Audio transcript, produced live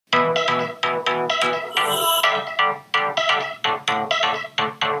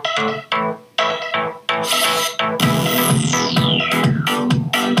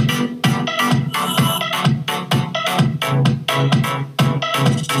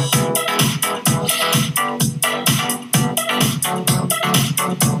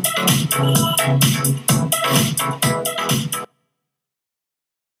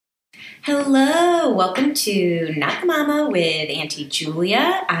welcome to Not the Mama with Auntie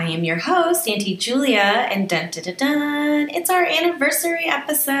Julia. I am your host, Auntie Julia, and dun-dun-dun-dun, it's our anniversary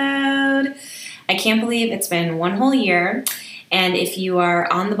episode. I can't believe it's been one whole year, and if you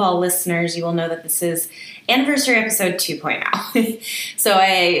are on the ball listeners, you will know that this is anniversary episode 2.0. So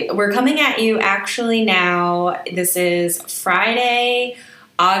we're coming at you actually now. This is Friday,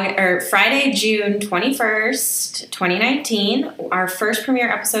 June 21st, 2019. Our first premiere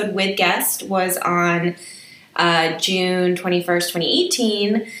episode with guest was on June 21st,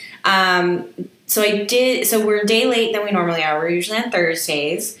 2018. So we're a day late than we normally are. We're usually on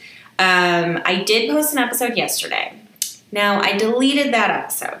Thursdays. I did post an episode yesterday. Now, I deleted that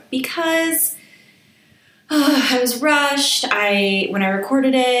episode because I was rushed. When I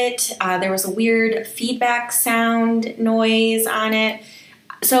recorded it, there was a weird feedback sound noise on it.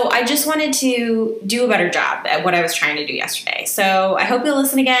 So I just wanted to do a better job at what I was trying to do yesterday. So I hope you'll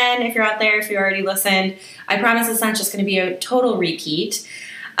listen again if you're out there, if you already listened. I promise it's not just going to be a total repeat.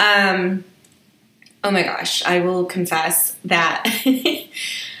 Oh my gosh, I will confess that, the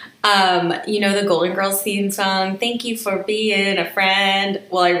Golden Girls theme song, Thank You for Being a Friend.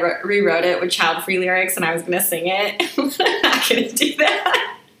 Well, I rewrote it with child-free lyrics and I was going to sing it. I'm not going to do that.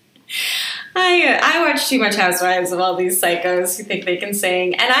 I watch too much Housewives of all these psychos who think they can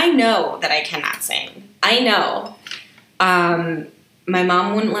sing, and I know that I cannot sing. I know. My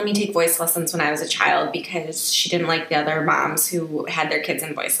mom wouldn't let me take voice lessons when I was a child because she didn't like the other moms who had their kids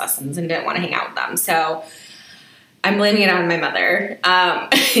in voice lessons and didn't want to hang out with them. So I'm blaming it on my mother.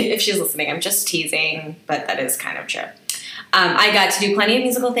 If she's listening, I'm just teasing, but that is kind of true. I got to do plenty of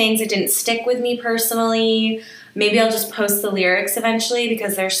musical things. It didn't stick with me personally. Maybe I'll just post the lyrics eventually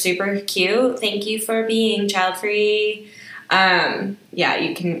because they're super cute. Thank you for being child-free. Yeah,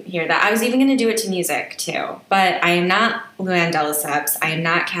 you can hear that. I was even going to do it to music too. But I am not Luann de Lesseps. I am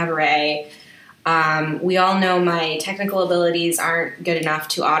not Cabaret. We all know my technical abilities aren't good enough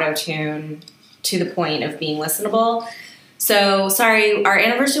to auto-tune to the point of being listenable. So, sorry, our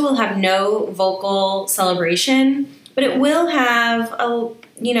anniversary will have no vocal celebration, but it will have a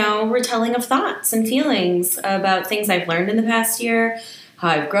retelling of thoughts and feelings about things I've learned in the past year, how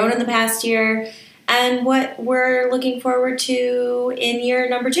I've grown in the past year, and what we're looking forward to in year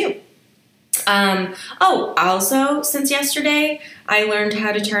number 2. Also, since yesterday, I learned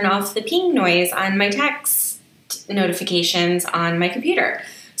how to turn off the ping noise on my text notifications on my computer.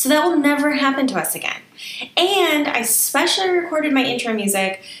 So that will never happen to us again. And I specially recorded my intro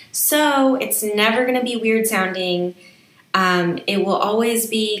music, so it's never going to be weird sounding. It will always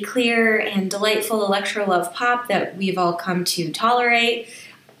be clear and delightful electro love pop that we've all come to tolerate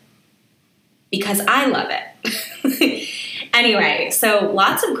because I love it. Anyway, so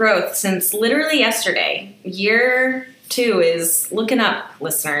lots of growth since literally yesterday. Year 2 is looking up,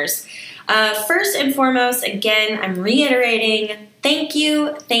 listeners. First and foremost, again, I'm reiterating, thank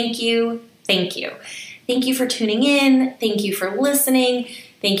you, thank you, thank you. Thank you for tuning in. Thank you for listening.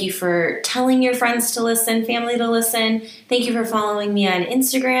 Thank you for telling your friends to listen, family to listen. Thank you for following me on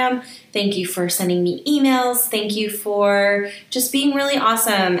Instagram. Thank you for sending me emails. Thank you for just being really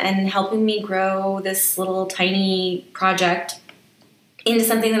awesome and helping me grow this little tiny project into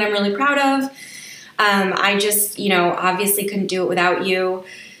something that I'm really proud of. I just, obviously couldn't do it without you.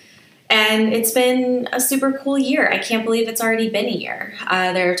 And it's been a super cool year. I can't believe it's already been a year.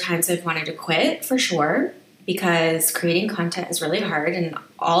 There are times I've wanted to quit, for sure, because creating content is really hard, and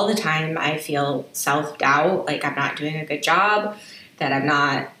all the time I feel self-doubt, like I'm not doing a good job, that I'm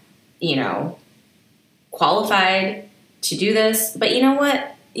not, qualified to do this. But you know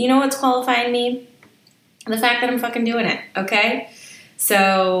what? You know what's qualifying me? The fact that I'm fucking doing it, okay?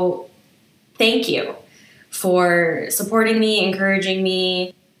 So thank you for supporting me, encouraging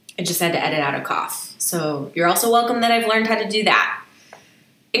me. I just had to edit out a cough. So you're also welcome that I've learned how to do that.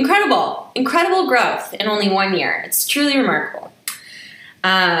 Incredible growth in only 1 year. It's truly remarkable.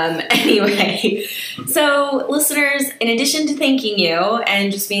 Anyway, so listeners, in addition to thanking you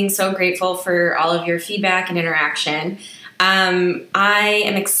and just being so grateful for all of your feedback and interaction, I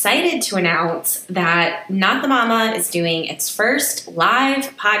am excited to announce that Not the Mama is doing its first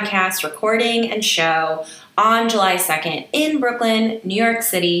live podcast recording and show on July 2nd in Brooklyn, New York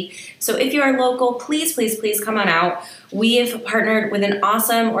City. So if you are local, please, please, please come on out. We have partnered with an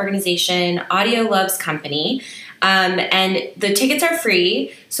awesome organization, Audio Loves Company, and the tickets are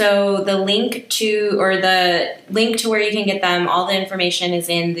free. So the link to where you can get them, all the information is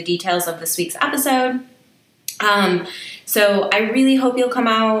in the details of this week's episode. So I really hope you'll come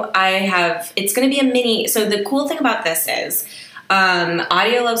out. It's going to be a mini. So the cool thing about this is,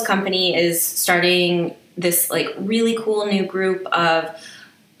 Audio Loves Company is starting this like really cool new group of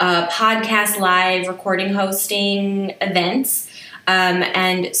podcast live recording hosting events.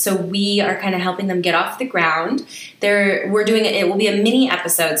 And so we are kind of helping them get off the ground. We're doing it will be a mini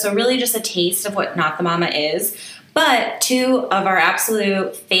episode, so really just a taste of what Not the Mama is. But two of our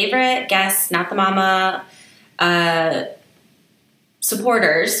absolute favorite guests, Not the Mama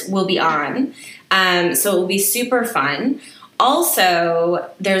supporters, will be on. So it will be super fun.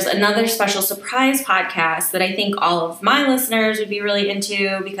 Also, there's another special surprise podcast that I think all of my listeners would be really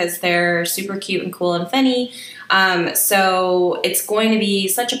into because they're super cute and cool and funny. So it's going to be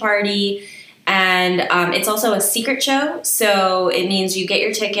such a party, and it's also a secret show. So it means you get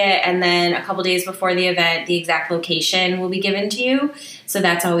your ticket, and then a couple days before the event, the exact location will be given to you. So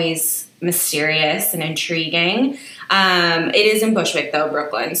that's always mysterious and intriguing. It is in Bushwick, though,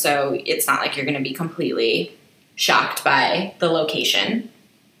 Brooklyn. So it's not like you're going to be completely shocked by the location.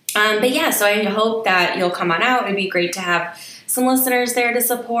 But yeah, so I hope that you'll come on out. It'd be great to have some listeners there to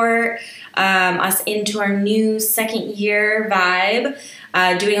support us into our new second year vibe.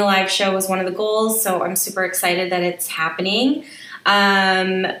 Doing a live show was one of the goals, so I'm super excited that it's happening.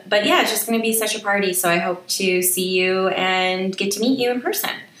 But yeah, it's just going to be such a party, so I hope to see you and get to meet you in person.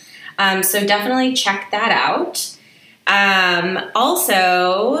 So definitely check that out.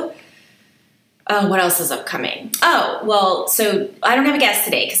 Also, what else is upcoming? Oh, well, so I don't have a guest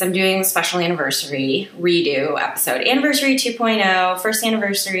today because I'm doing a special anniversary redo episode. Anniversary 2.0, first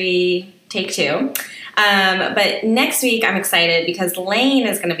anniversary, take two. But next week I'm excited because Lane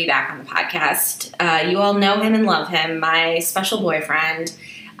is going to be back on the podcast. You all know him and love him, my special boyfriend.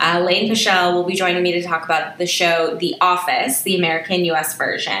 Lane Pichelle will be joining me to talk about the show The Office, the American US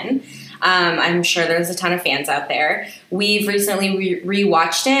version. I'm sure there's a ton of fans out there. We've recently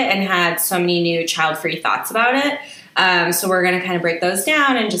rewatched it and had so many new child-free thoughts about it. So we're going to kind of break those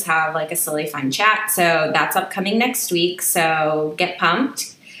down and just have like a silly, fun chat. So that's upcoming next week. So get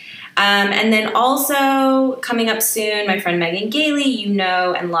pumped. And then also coming up soon, my friend Megan Gailey, you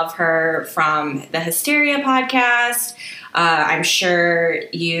know and love her from the Hysteria podcast. I'm sure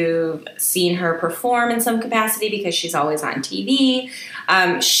you've seen her perform in some capacity because she's always on TV.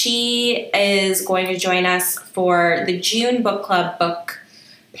 She is going to join us for the June book club book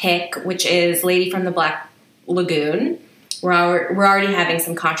pick, which is Lady from the Black Lagoon. We're already having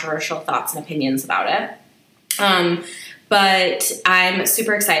some controversial thoughts and opinions about it. But I'm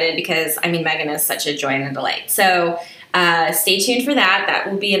super excited because, Megan is such a joy and a delight. So stay tuned for that.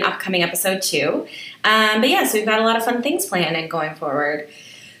 That will be an upcoming episode too. But yeah, so we've got a lot of fun things planned and going forward.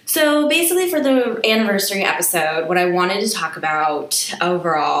 So basically for the anniversary episode, what I wanted to talk about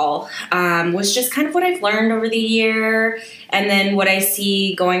overall was just kind of what I've learned over the year and then what I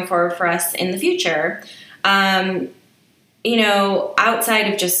see going forward for us in the future. Outside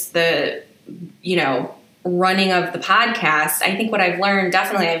of just the, running of the podcast, I think what I've learned,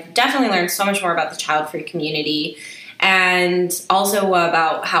 I've definitely learned so much more about the child-free community and also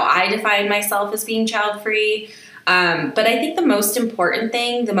about how I define myself as being child-free. But I think the most important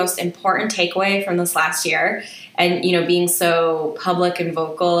takeaway from this last year and, being so public and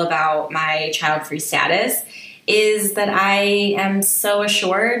vocal about my child-free status is that I am so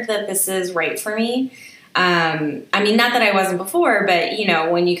assured that this is right for me. Not that I wasn't before, but,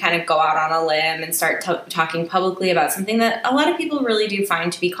 when you kind of go out on a limb and start talking publicly about something that a lot of people really do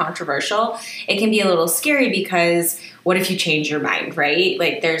find to be controversial, it can be a little scary because what if you change your mind, right?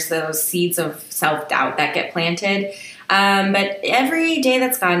 Like there's those seeds of self-doubt that get planted. But every day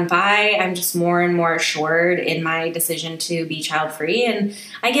that's gone by, I'm just more and more assured in my decision to be child-free, and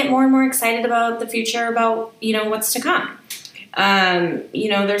I get more and more excited about the future, about, what's to come.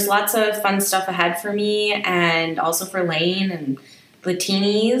 There's lots of fun stuff ahead for me and also for Lane and the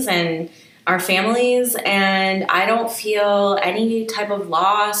teenies and our families, and I don't feel any type of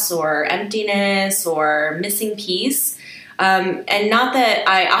loss or emptiness or missing piece. And not that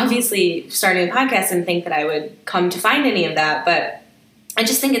I obviously started a podcast and think that I would come to find any of that, but I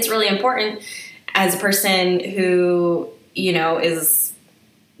just think it's really important as a person who, is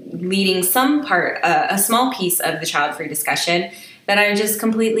leading some part, a small piece of the child-free discussion, that I just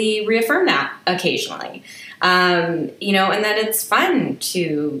completely reaffirm that occasionally. And that it's fun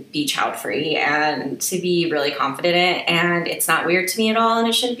to be child-free and to be really confident in it, and it's not weird to me at all, and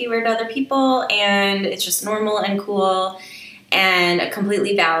it shouldn't be weird to other people, and it's just normal and cool and a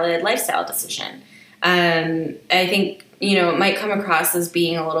completely valid lifestyle decision. I think, it might come across as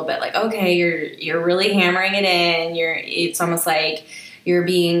being a little bit like, okay, you're really hammering it in. It's almost like you're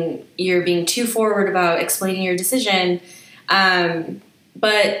being too forward about explaining your decision.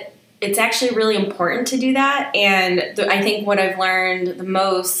 But it's actually really important to do that. And I think what I've learned the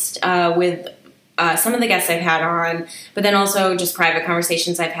most with some of the guests I've had on, but then also just private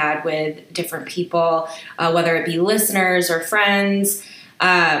conversations I've had with different people, whether it be listeners or friends.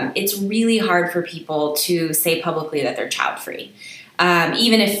 It's really hard for people to say publicly that they're child-free,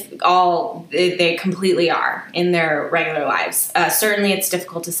 even if they completely are in their regular lives. Certainly it's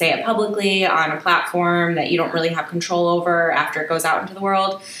difficult to say it publicly on a platform that you don't really have control over after it goes out into the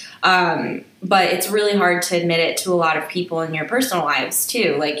world. But it's really hard to admit it to a lot of people in your personal lives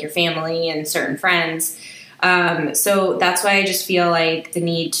too, like your family and certain friends. So that's why I just feel like the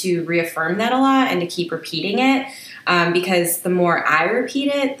need to reaffirm that a lot and to keep repeating it. Because the more I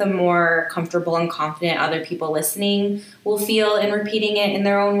repeat it, the more comfortable and confident other people listening will feel in repeating it in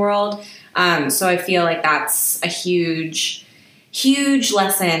their own world. So I feel like that's a huge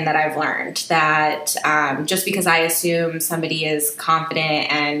lesson that I've learned, that just because I assume somebody is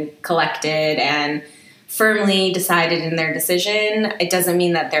confident and collected and firmly decided in their decision, it doesn't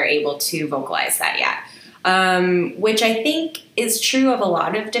mean that they're able to vocalize that yet. Which I think is true of a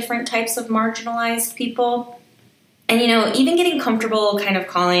lot of different types of marginalized people. And, even getting comfortable kind of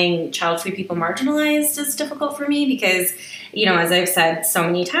calling child-free people marginalized is difficult for me because, as I've said so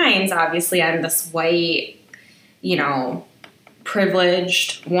many times, obviously I'm this white,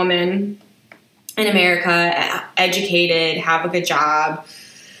 privileged woman in America, educated, have a good job,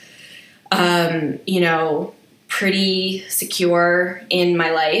 pretty secure in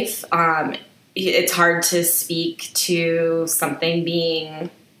my life. It's hard to speak to something being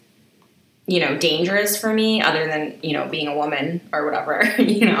dangerous for me other than, being a woman or whatever,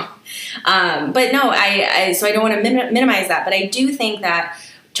 But no, so I don't want to minimize that, but I do think that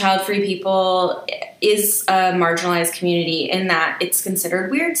child-free people is a marginalized community in that it's considered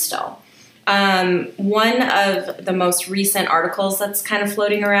weird still. One of the most recent articles that's kind of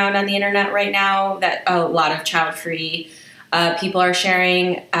floating around on the internet right now that a lot of child-free people are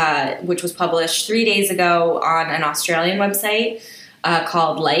sharing, which was published 3 days ago on an Australian website,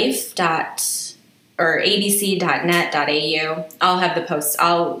 called abc.net.au. I'll have the post.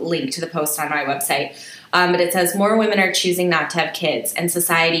 I'll link to the post on my website. But it says more women are choosing not to have kids and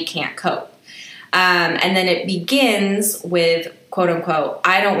society can't cope. And then it begins with, quote unquote,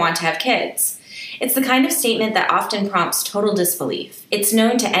 I don't want to have kids. It's the kind of statement that often prompts total disbelief. It's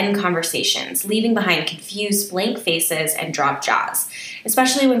known to end conversations, leaving behind confused blank faces and dropped jaws,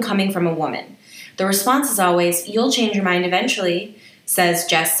 especially when coming from a woman. The response is always, you'll change your mind eventually, says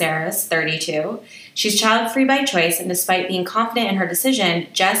Jess Saris, 32. She's child-free by choice, and despite being confident in her decision,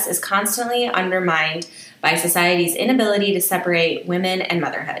 Jess is constantly undermined by society's inability to separate women and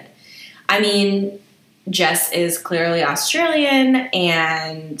motherhood. I mean, Jess is clearly Australian,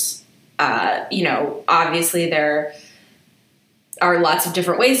 and, obviously there are lots of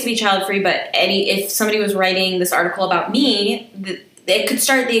different ways to be child-free, but if somebody was writing this article about me, it could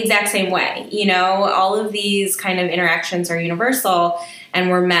start the exact same way. All of these kind of interactions are universal, and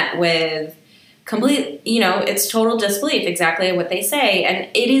we're met with complete, it's total disbelief, exactly what they say. And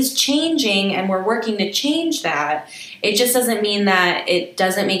it is changing, and we're working to change that. It just doesn't mean that it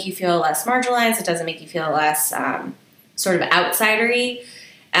doesn't make you feel less marginalized. It doesn't make you feel less sort of outsidery,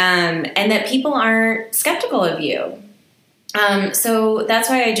 and that people aren't skeptical of you. So that's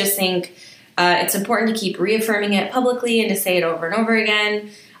why I just think it's important to keep reaffirming it publicly and to say it over and over again,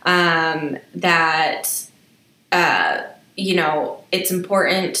 that, it's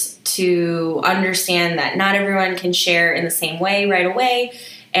important to understand that not everyone can share in the same way right away,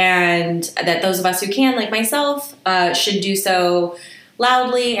 and that those of us who can, like myself, should do so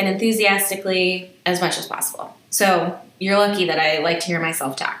loudly and enthusiastically as much as possible. So you're lucky that I like to hear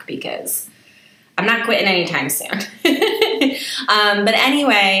myself talk, because I'm not quitting anytime soon. But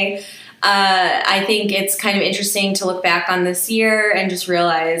anyway, I think it's kind of interesting to look back on this year and just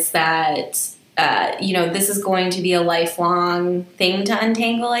realize that, this is going to be a lifelong thing to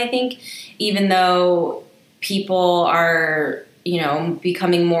untangle, I think, even though people are,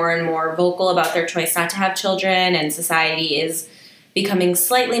 becoming more and more vocal about their choice not to have children, and society is becoming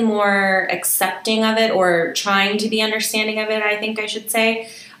slightly more accepting of it, or trying to be understanding of it, I think I should say.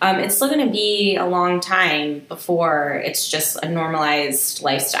 It's still going to be a long time before it's just a normalized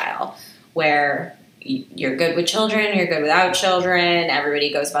lifestyle where you're good with children, you're good without children,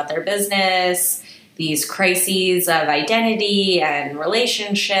 everybody goes about their business. These crises of identity and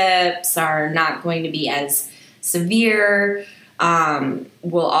relationships are not going to be as severe.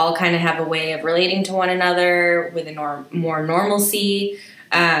 We'll all kind of have a way of relating to one another with a more normalcy.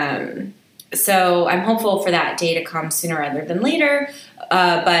 So I'm hopeful for that day to come sooner rather than later.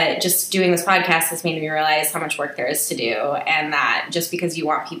 But just doing this podcast has made me realize how much work there is to do, and that just because you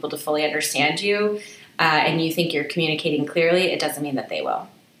want people to fully understand you and you think you're communicating clearly, it doesn't mean that they will.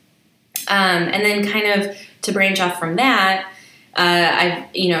 And then kind of to branch off from that,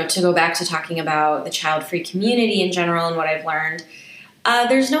 to go back to talking about the child-free community in general and what I've learned,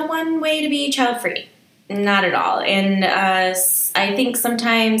 there's no one way to be child-free. Not at all. And I think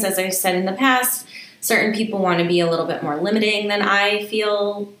sometimes, as I've said in the past, certain people want to be a little bit more limiting than I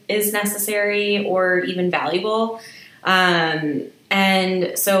feel is necessary or even valuable.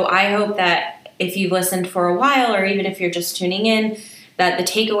 And so I hope that if you've listened for a while, or even if you're just tuning in, that the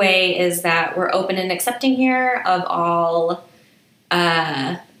takeaway is that we're open and accepting here of all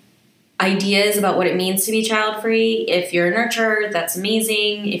ideas about what it means to be child-free. If you're a nurturer, that's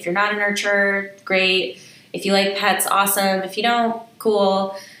amazing. If you're not a nurturer, great. If you like pets, awesome. If you don't,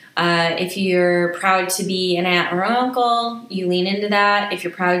 cool. If you're proud to be an aunt or uncle, you lean into that. If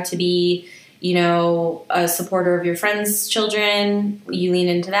you're proud to be, a supporter of your friends' children, you lean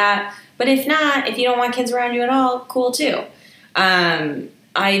into that. But if not, if you don't want kids around you at all, cool too.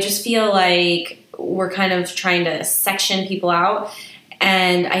 I just feel like we're kind of trying to section people out.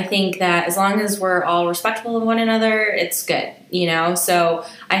 And I think that as long as we're all respectful of one another, it's good, So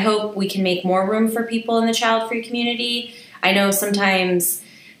I hope we can make more room for people in the child-free community. I know sometimes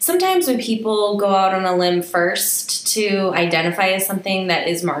when people go out on a limb first to identify as something that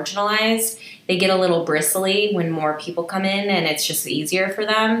is marginalized, they get a little bristly when more people come in and it's just easier for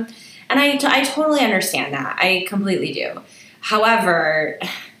them. And I totally understand that. I completely do. However,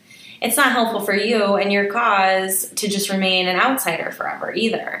 it's not helpful for you and your cause to just remain an outsider forever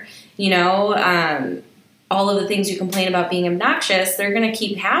either. All of the things you complain about being obnoxious, they're going to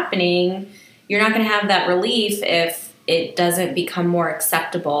keep happening. You're not going to have that relief if it doesn't become more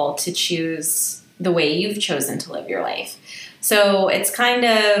acceptable to choose the way you've chosen to live your life. So it's kind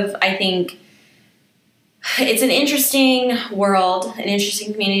of, I think, it's an interesting world, an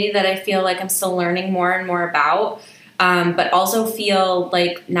interesting community that I feel like I'm still learning more and more about. But also feel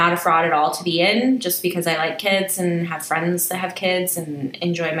like not a fraud at all to be in, just because I like kids and have friends that have kids and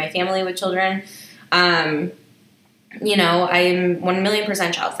enjoy my family with children. I'm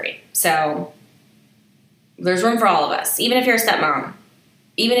 1,000,000% child-free. So there's room for all of us, even if you're a stepmom.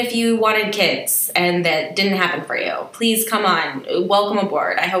 Even if you wanted kids and that didn't happen for you, please come on, welcome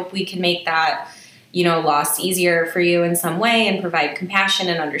aboard. I hope we can make that, loss easier for you in some way and provide compassion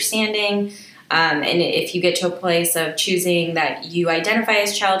and understanding. And if you get to a place of choosing that you identify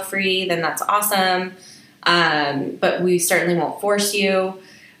as child-free, then that's awesome. But we certainly won't force you.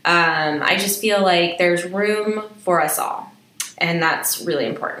 I just feel like there's room for us all. And that's really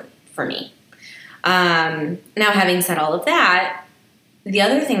important for me. Now, having said all of that, the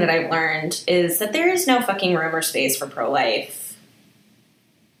other thing that I've learned is that there is no fucking room or space for pro-life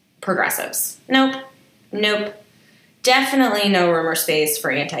progressives. Nope. Definitely no room or space for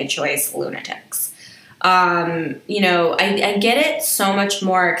anti-choice lunatics. I get it so much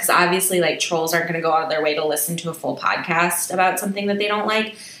more because obviously, like, trolls aren't going to go out of their way to listen to a full podcast about something that they don't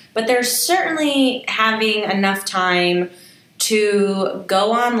like. But they're certainly having enough time to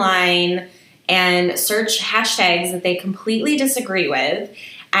go online and search hashtags that they completely disagree with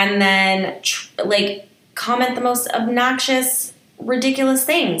and then, comment the most obnoxious, ridiculous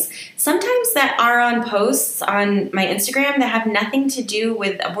things. Sometimes that are on posts on my Instagram that have nothing to do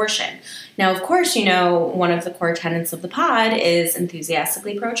with abortion. Now, of course, one of the core tenets of the pod is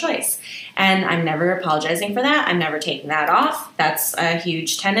enthusiastically pro-choice. And I'm never apologizing for that. I'm never taking that off. That's a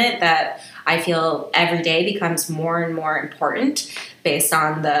huge tenet that I feel every day becomes more and more important based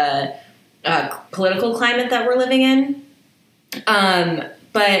on the political climate that we're living in.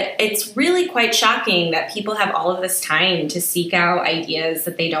 But it's really quite shocking that people have all of this time to seek out ideas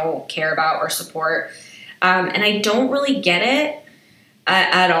that they don't care about or support. And I don't really get it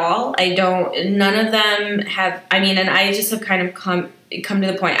at all. None of them have, and I just have kind of come to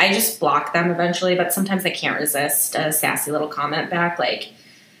the point. I just block them eventually, but sometimes I can't resist a sassy little comment back like,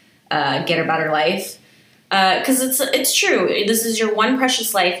 get a better life. Because it's true. This is your one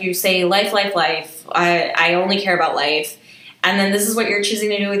precious life. You say life, life, life. I only care about life. And then this is what you're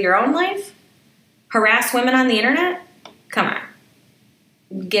choosing to do with your own life? Harass women on the internet? Come on.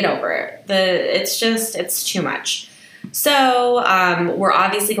 Get over it. It's too much. So we're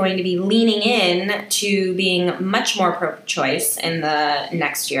obviously going to be leaning in to being much more pro-choice in the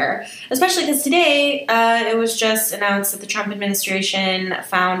next year, especially because today it was just announced that the Trump administration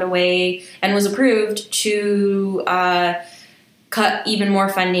found a way and was approved to cut even more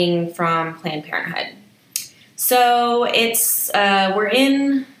funding from Planned Parenthood. So it's we're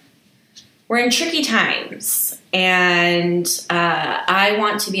in tricky times, and I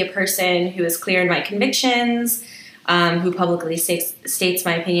want to be a person who is clear in my convictions, who publicly states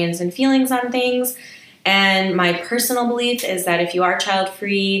my opinions and feelings on things. And my personal belief is that if you are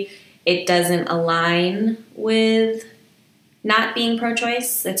child-free, it doesn't align with not being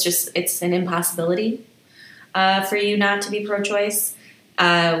pro-choice. It's an impossibility for you not to be pro-choice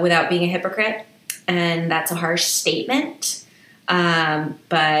without being a hypocrite. And that's a harsh statement,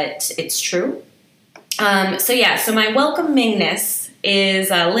 but it's true. So my welcomingness is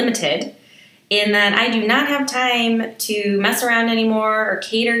limited in that I do not have time to mess around anymore or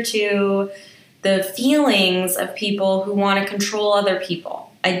cater to the feelings of people who want to control other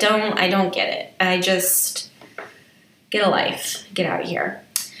people. I don't get it. I just get a life. Get out of here.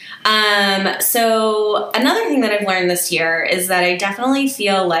 So another thing that I've learned this year is that I definitely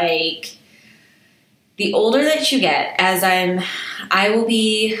feel like the older that you get, I will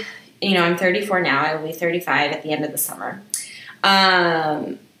be, I'm 34 now. I will be 35 at the end of the summer.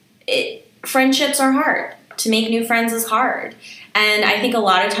 Friendships are hard. To make new friends is hard. And I think a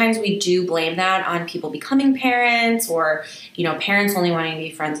lot of times we do blame that on people becoming parents or, parents only wanting to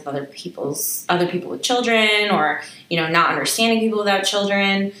be friends with other people with children or, not understanding people without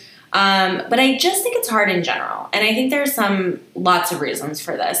children. But I just think it's hard in general. And I think there's lots of reasons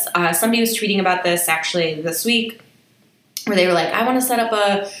for this. Somebody was tweeting about this actually this week where they were like, I want to set up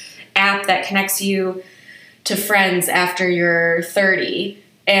a app that connects you to friends after you're 30.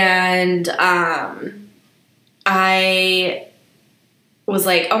 And I was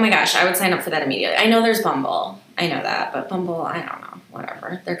like, oh my gosh, I would sign up for that immediately. I know there's Bumble. I know that. But Bumble, I don't know.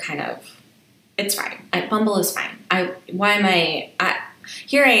 Whatever. They're it's fine. Bumble is fine.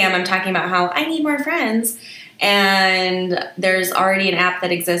 Here I am, I'm talking about how I need more friends, and there's already an app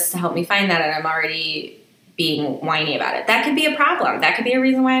that exists to help me find that, and I'm already being whiny about it. That could be a problem. That could be a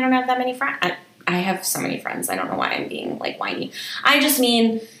reason why I don't have that many friends. I have so many friends. I don't know why I'm being, whiny. I just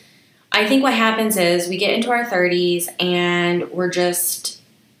mean, I think what happens is we get into our 30s, and we're just,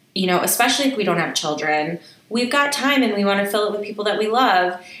 especially if we don't have children, we've got time and we want to fill it with people that we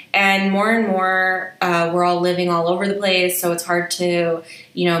love. And more, we're all living all over the place. So it's hard to,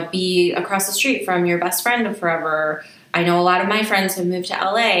 be across the street from your best friend of forever. I know a lot of my friends have moved to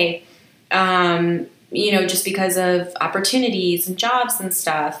LA, just because of opportunities and jobs and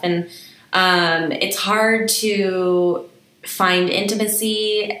stuff. And it's hard to find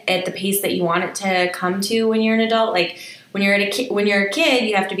intimacy at the pace that you want it to come to when you're an adult. Like when you're a kid,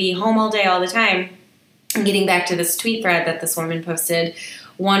 you have to be home all day, all the time. And getting back to this tweet thread that this woman posted,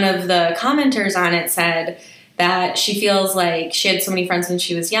 one of the commenters on it said that she feels like she had so many friends when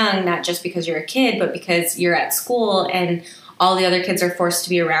she was young, not just because you're a kid, but because you're at school and all the other kids are forced to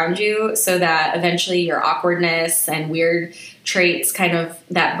be around you, so that eventually your awkwardness and weird traits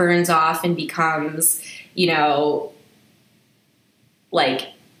that burns off and becomes,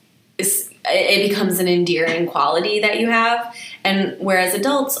 it becomes an endearing quality that you have. And whereas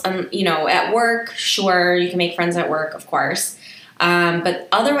adults, at work, sure, you can make friends at work, of course. But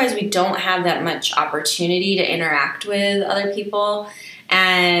otherwise, we don't have that much opportunity to interact with other people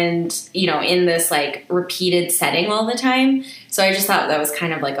and, in this repeated setting all the time. So I just thought that was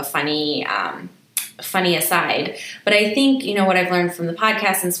kind of a funny aside. But I think, what I've learned from the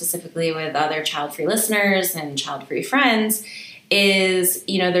podcast and specifically with other child-free listeners and child-free friends is,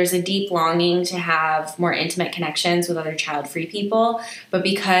 there's a deep longing to have more intimate connections with other child-free people. But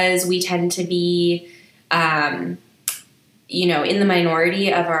because we tend to be, in the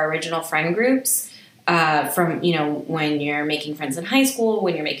minority of our original friend groups, from, when you're making friends in high school,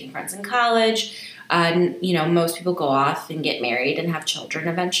 when you're making friends in college, most people go off and get married and have children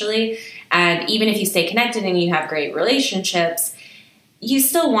eventually. And even if you stay connected and you have great relationships, you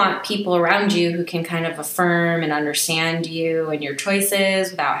still want people around you who can kind of affirm and understand you and your choices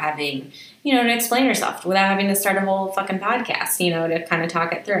without having, to explain yourself, without having to start a whole fucking podcast, to kind of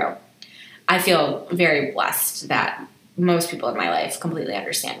talk it through. I feel very blessed that most people in my life completely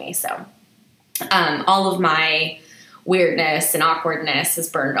understand me. So all of my weirdness and awkwardness is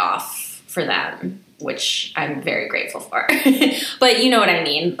burned off for them, which I'm very grateful for. But you know what I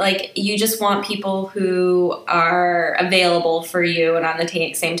mean? You just want people who are available for you and on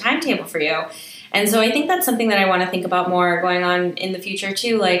the same timetable for you. And so I think that's something that I want to think about more going on in the future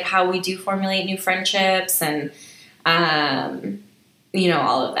too, how we do formulate new friendships and,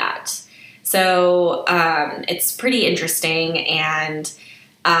 all of that. So it's pretty interesting, and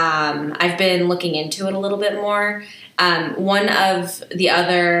I've been looking into it a little bit more. One of the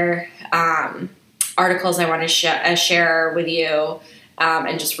other articles I want to share with you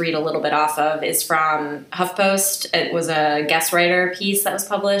and just read a little bit off of is from HuffPost. It was a guest writer piece that was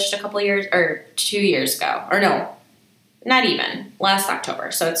published 2 years ago. Or no, not even. Last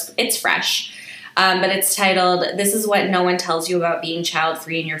October. So it's fresh. But it's titled, "This is What No One Tells You About Being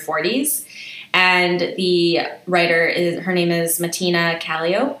Child-Free in Your 40s." And the writer, her name is Martina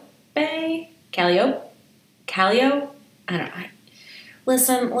Kallio. Calliope? Callio? I don't know.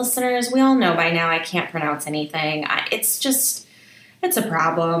 Listen, listeners, we all know by now I can't pronounce anything. It's a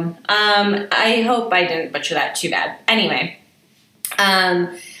problem. I hope I didn't butcher that too bad. Anyway,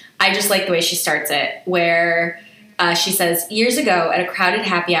 I just like the way she starts it, where she says, years ago at a crowded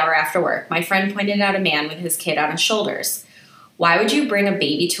happy hour after work, my friend pointed out a man with his kid on his shoulders. Why would you bring a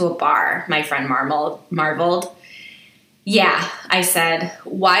baby to a bar? My friend marveled. Yeah, I said,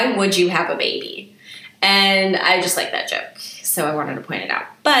 why would you have a baby? And I just like that joke, so I wanted to point it out.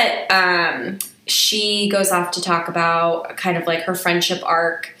 But she goes off to talk about kind of like her friendship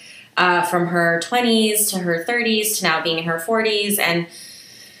arc from her 20s to her 30s to now being in her 40s, and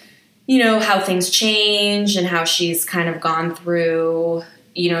you know, how things change and how she's kind of gone through,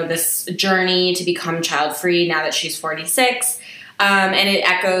 you know, this journey to become child-free now that she's 46. And it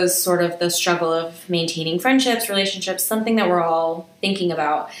echoes sort of the struggle of maintaining friendships, relationships, something that we're all thinking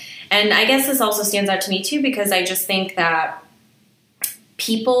about. And I guess this also stands out to me too, because I just think that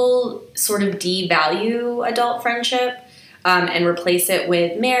people sort of devalue adult friendship and replace it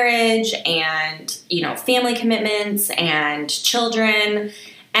with marriage and, you know, family commitments and children.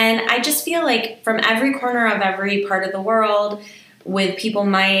 And I just feel like from every corner of every part of the world, with people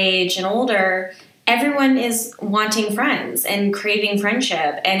my age and older, everyone is wanting friends and craving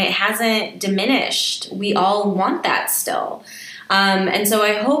friendship, and it hasn't diminished. We all want that still. And so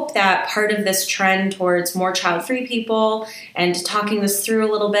I hope that part of this trend towards more child-free people and talking this through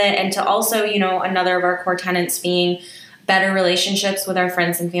a little bit, and to also, you know, another of our core tenets being better relationships with our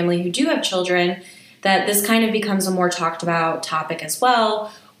friends and family who do have children, that this kind of becomes a more talked about topic as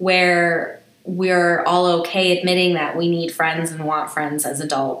well, where we're all okay admitting that we need friends and want friends as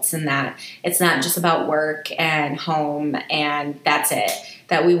adults, and that it's not just about work and home and that's it,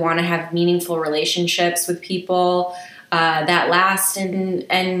 that we want to have meaningful relationships with people that last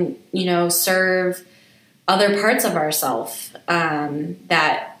and you know, serve other parts of ourselves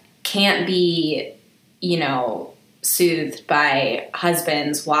that can't be, you know, soothed by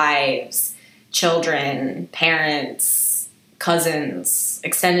husbands, wives, children, parents, cousins,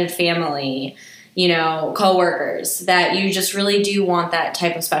 extended family, you know, coworkers, that you just really do want that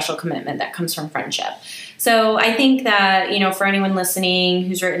type of special commitment that comes from friendship. So I think that, you know, for anyone listening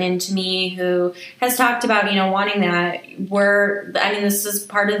who's written into me, who has talked about, you know, wanting that, this is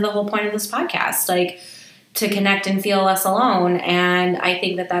part of the whole point of this podcast, like to connect and feel less alone. And I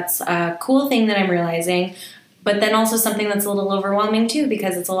think that that's a cool thing that I'm realizing. But then also something that's a little overwhelming too,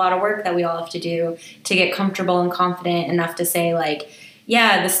 because it's a lot of work that we all have to do to get comfortable and confident enough to say, like,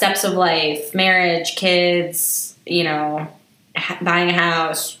 yeah, the steps of life, marriage, kids, you know, buying a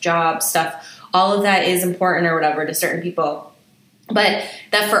house, job, stuff, all of that is important or whatever to certain people. But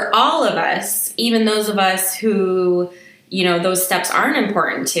that for all of us, even those of us who, you know, those steps aren't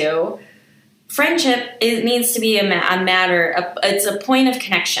important to, friendship needs to be a matter. It's a point of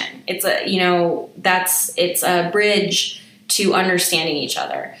connection. It's it's a bridge to understanding each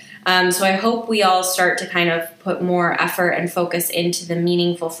other. So I hope we all start to kind of put more effort and focus into the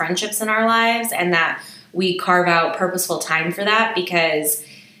meaningful friendships in our lives, and that we carve out purposeful time for that, because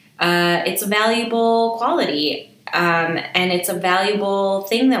it's a valuable quality, and it's a valuable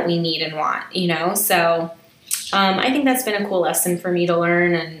thing that we need and want, you know. So I think that's been a cool lesson for me to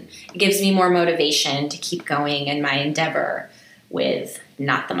learn, and it gives me more motivation to keep going in my endeavor with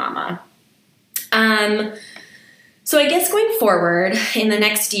Not the Mama. So I guess going forward in the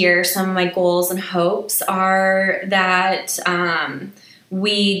next year, some of my goals and hopes are that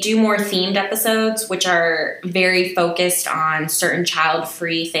we do more themed episodes, which are very focused on certain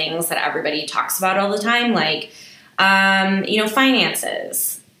child-free things that everybody talks about all the time, like,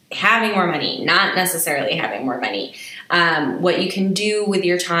 finances, having more money, not necessarily having more money, what you can do with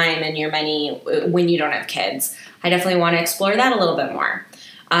your time and your money when you don't have kids. I definitely want to explore that a little bit more.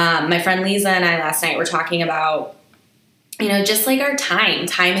 My friend Lisa and I last night were talking about, you know, just like our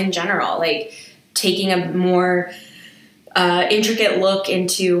time in general, like taking a more intricate look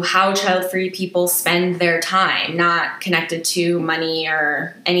into how child-free people spend their time, not connected to money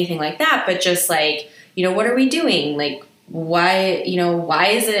or anything like that, but just like, you know, what are we doing? Like, why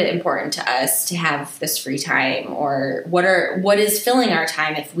is it important to us to have this free time, or what is filling our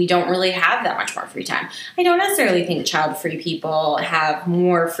time if we don't really have that much more free time? I don't necessarily think child-free people have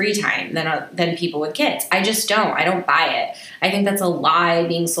more free time than people with kids. I just don't. I don't buy it. I think that's a lie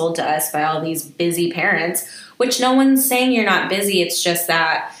being sold to us by all these busy parents, which no one's saying you're not busy. It's just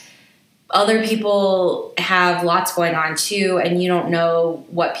that other people have lots going on too, and you don't know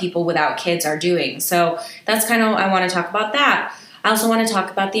what people without kids are doing. So that's kind of, I want to talk about that. I also want to talk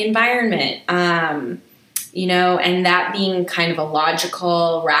about the environment. and that being kind of a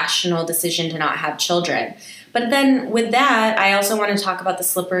logical, rational decision to not have children. But then with that, I also want to talk about the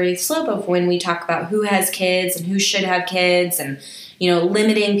slippery slope of when we talk about who has kids and who should have kids and,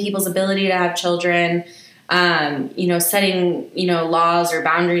 limiting people's ability to have children, setting, laws or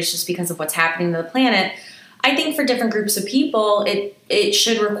boundaries just because of what's happening to the planet. I think for different groups of people, it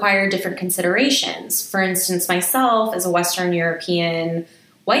should require different considerations. For instance, myself as a Western European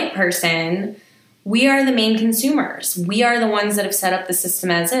white person, we are the main consumers. We are the ones that have set up the system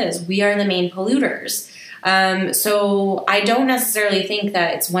as is. We are the main polluters. So I don't necessarily think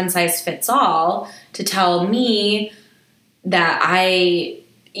that it's one size fits all to tell me that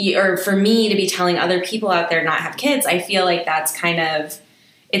or for me to be telling other people out there not have kids. I feel like that's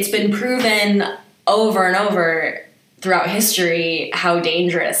it's been proven over and over throughout history how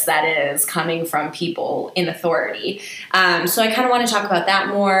dangerous that is coming from people in authority. So I kind of want to talk about that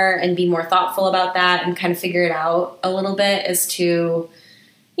more and be more thoughtful about that and kind of figure it out a little bit as to,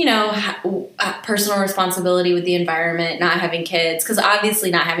 personal responsibility with the environment, not having kids, because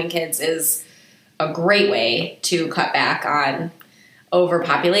obviously not having kids is a great way to cut back on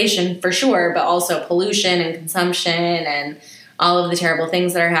overpopulation for sure, but also pollution and consumption and all of the terrible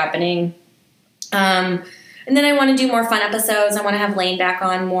things that are happening. And then I want to do more fun episodes. I want to have Lane back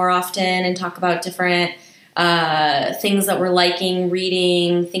on more often and talk about different things that we're liking,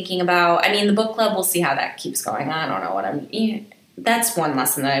 reading, thinking about. I mean, the book club, we'll see how that keeps going. I don't know that's one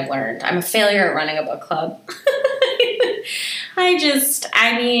lesson that I've learned. I'm a failure at running a book club.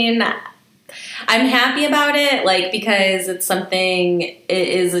 I'm happy about it, because it's something, it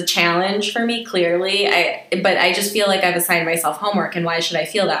is a challenge for me, clearly. But I just feel like I've assigned myself homework, and why should I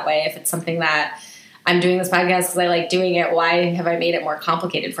feel that way if it's something that I'm doing this podcast because I like doing it? Why have I made it more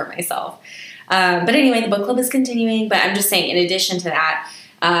complicated for myself? But anyway, the book club is continuing, but I'm just saying, in addition to that,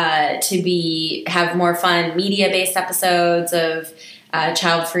 have more fun media-based episodes of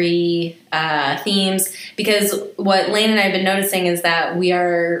child-free themes, because what Lane and I have been noticing is that we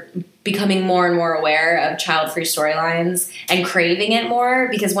are becoming more and more aware of child-free storylines and craving it more,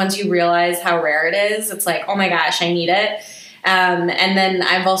 because once you realize how rare it is, it's like, oh my gosh, I need it. And then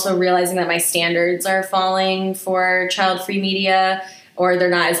I'm also realizing that my standards are falling for child-free media, or they're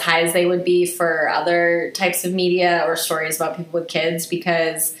not as high as they would be for other types of media or stories about people with kids,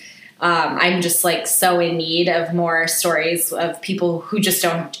 because I'm just so in need of more stories of people who just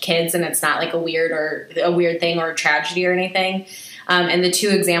don't have kids, and it's not like a weird thing or a tragedy or anything. And the two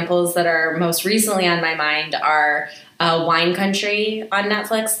examples that are most recently on my mind are Wine Country on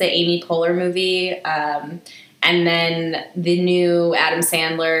Netflix, the Amy Poehler movie, and then the new Adam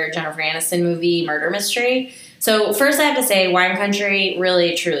Sandler, Jennifer Aniston movie, Murder Mystery. So first I have to say, Wine Country,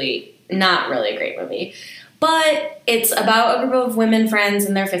 really, truly not really a great movie. But it's about a group of women friends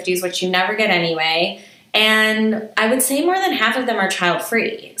in their 50s, which you never get anyway. And I would say more than half of them are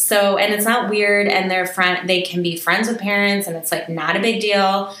child-free. So, and it's not weird, and they can be friends with parents, and it's not a big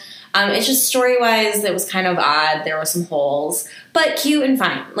deal. It's just story-wise, it was kind of odd. There were some holes, but cute and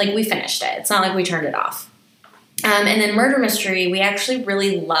fine. We finished it. It's not like we turned it off. And then Murder Mystery, we actually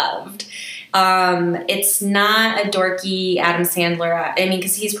really loved. It's not a dorky Adam Sandler,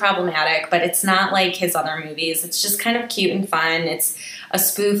 because he's problematic, but it's not like his other movies. It's just kind of cute and fun. It's a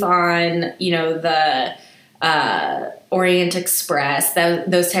spoof on, the Orient Express,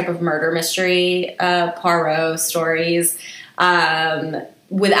 those type of murder mystery, Poirot stories,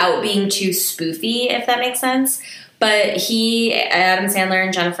 without being too spoofy, if that makes sense. But Adam Sandler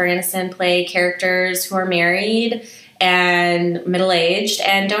and Jennifer Aniston play characters who are married and middle-aged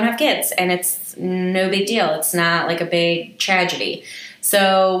and don't have kids, and it's no big deal. It's not like a big tragedy.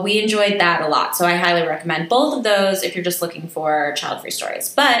 So we enjoyed that a lot. So I highly recommend both of those if you're just looking for child-free stories.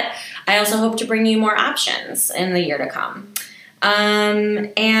 But I also hope to bring you more options in the year to come.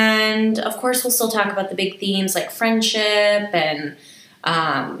 And of course, we'll still talk about the big themes like friendship and,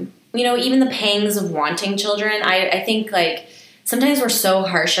 even the pangs of wanting children. I think sometimes we're so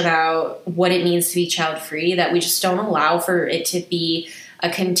harsh about what it means to be child-free that we just don't allow for it to be a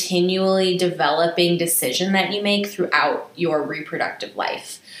continually developing decision that you make throughout your reproductive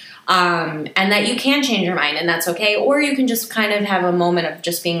life. And that you can change your mind, and that's okay. Or you can just kind of have a moment of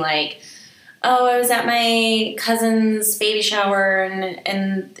just being like, oh, I was at my cousin's baby shower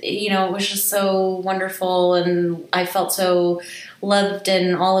and it was just so wonderful and I felt so loved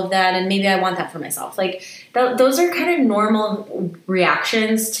and all of that, and maybe I want that for myself. Those are kind of normal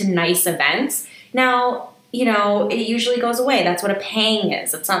reactions to nice events. Now, it usually goes away. That's what a pang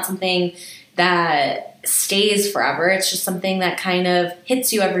is. It's not something that stays forever. It's just something that kind of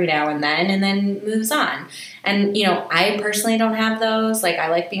hits you every now and then moves on. And, you know, I personally don't have those. Like, I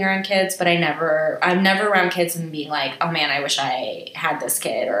like being around kids, but I'm never around kids and being like, oh man, I wish I had this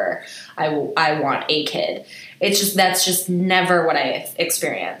kid, or I want a kid. That's just never what I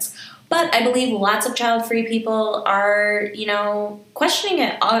experience. But I believe lots of child-free people are, you know, questioning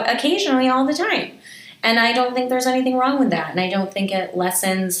it occasionally all the time. And I don't think there's anything wrong with that. And I don't think it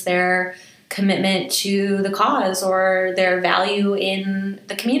lessens their commitment to the cause or their value in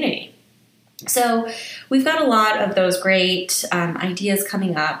the community. So we've got a lot of those great ideas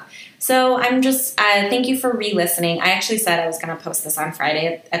coming up. So I'm just, thank you for re-listening. I actually said I was going to post this on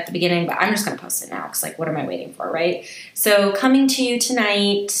Friday at the beginning, but I'm just going to post it now because, like, what am I waiting for, right? So coming to you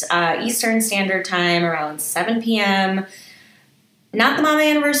tonight, Eastern Standard Time, around 7 p.m., Not the Mama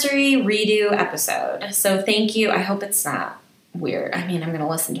Anniversary redo episode. So thank you. I hope it's not weird. I mean, I'm going to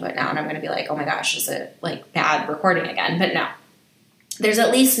listen to it now and I'm going to be like, oh my gosh, is it like bad recording again? But no. There's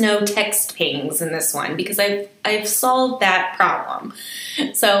at least no text pings in this one because I've solved that problem.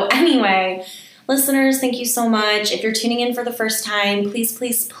 So anyway, listeners, thank you so much. If you're tuning in for the first time, please,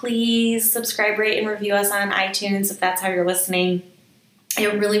 please, please subscribe, rate, and review us on iTunes if that's how you're listening.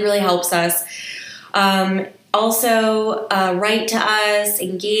 It really, really helps us. Also, write to us,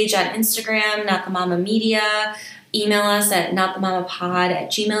 engage on Instagram, Not the Mama Media. Email us at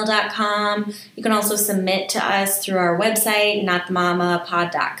notthemamapod@gmail.com. You can also submit to us through our website,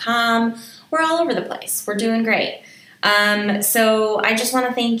 notthemamapod.com. We're all over the place. We're doing great. So I just want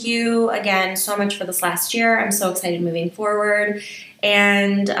to thank you again so much for this last year. I'm so excited moving forward.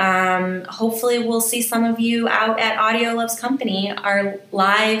 And hopefully we'll see some of you out at Audio Loves Company, our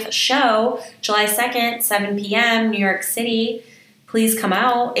live show, July 2nd, 7 p.m., New York City. Please come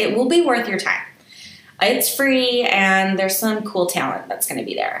out. It will be worth your time. It's free, and there's some cool talent that's going to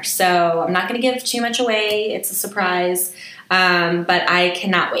be there. So I'm not going to give too much away. It's a surprise. But I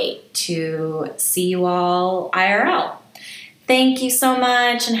cannot wait to see you all IRL. Thank you so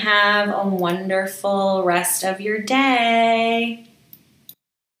much, and have a wonderful rest of your day.